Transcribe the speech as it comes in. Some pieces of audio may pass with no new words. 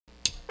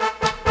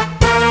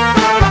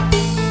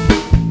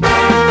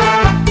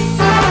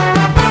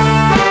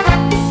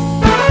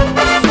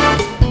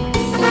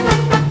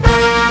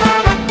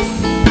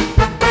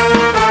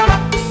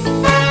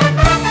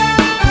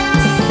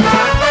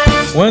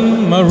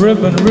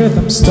ribbon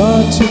rhythm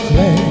start to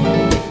play,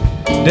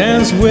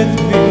 dance with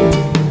me,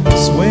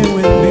 sway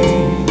with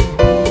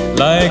me,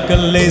 like a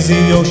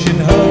lazy ocean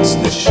hugs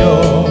the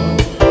shore.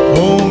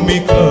 Hold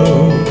me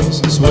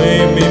close, sway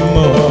me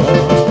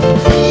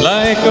more,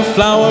 like a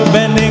flower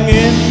bending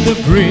in the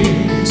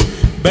breeze.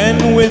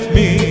 Bend with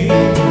me,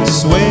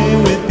 sway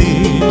with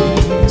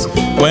ease.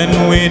 When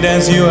we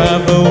dance you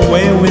have a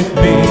way with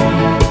me.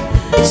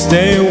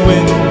 Stay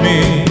with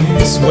me,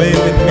 sway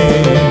with me.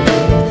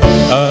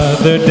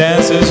 Other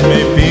dancers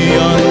may be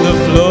on the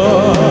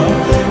floor,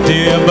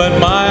 dear, but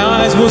my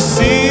eyes will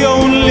see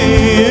only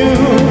you.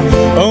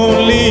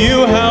 Only you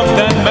have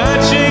that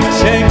magic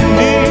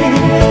technique.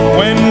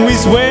 When we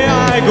sway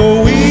I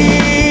go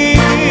weak.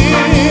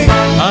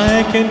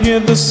 I can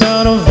hear the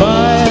sound of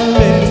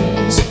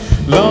violins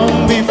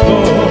long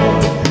before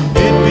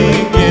it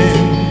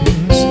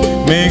begins.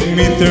 Make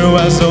me through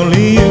as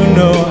only you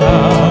know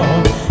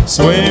how.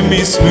 Sway me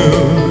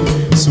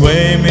smooth,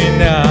 sway me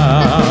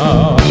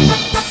now.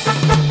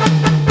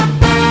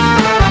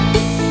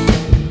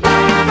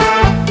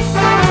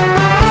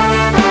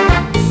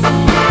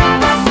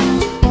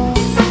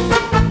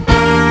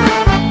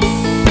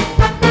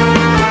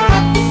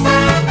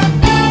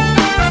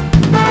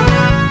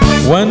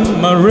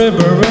 When my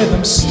river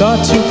rhythms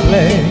start to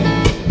play,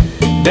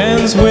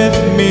 dance with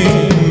me,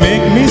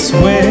 make me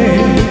sway,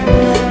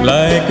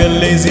 like a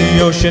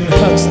lazy ocean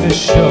hugs the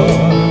shore.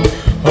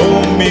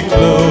 Hold me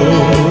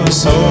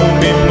close, hold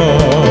me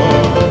more,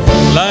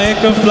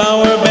 like a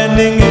flower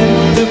bending in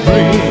the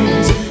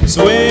breeze.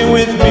 Sway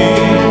with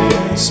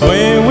me,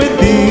 sway with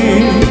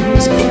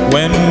ease.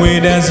 When we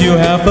dance you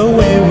have a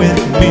way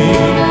with me.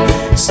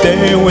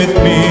 Stay with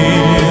me,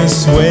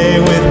 sway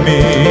with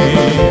me.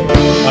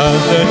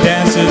 Other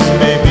dancers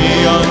may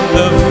be on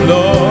the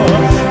floor,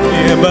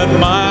 yeah, but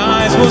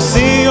my eyes will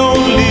see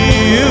only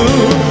you.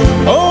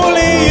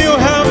 Only you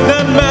have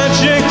that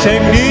magic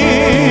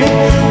technique.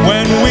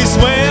 When we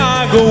sway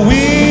I go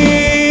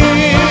weak.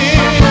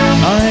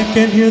 I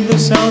can hear the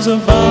sounds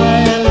of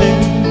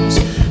violins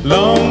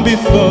long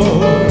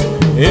before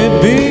it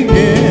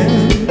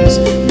begins.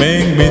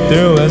 Make me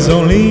through as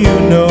only you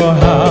know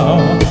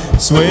how.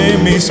 Sway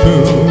me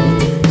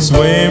smooth,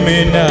 sway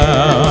me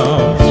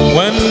now.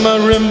 When my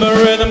marimba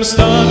rhythm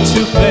start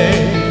to play,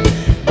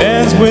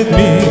 dance with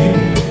me,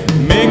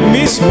 make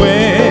me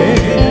sway,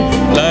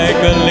 like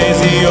a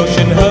lazy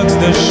ocean hugs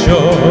the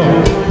shore.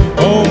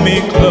 Hold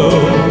me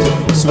close,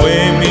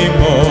 sway me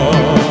more,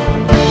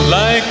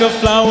 like a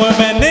flower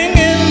bending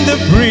in the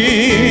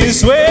breeze.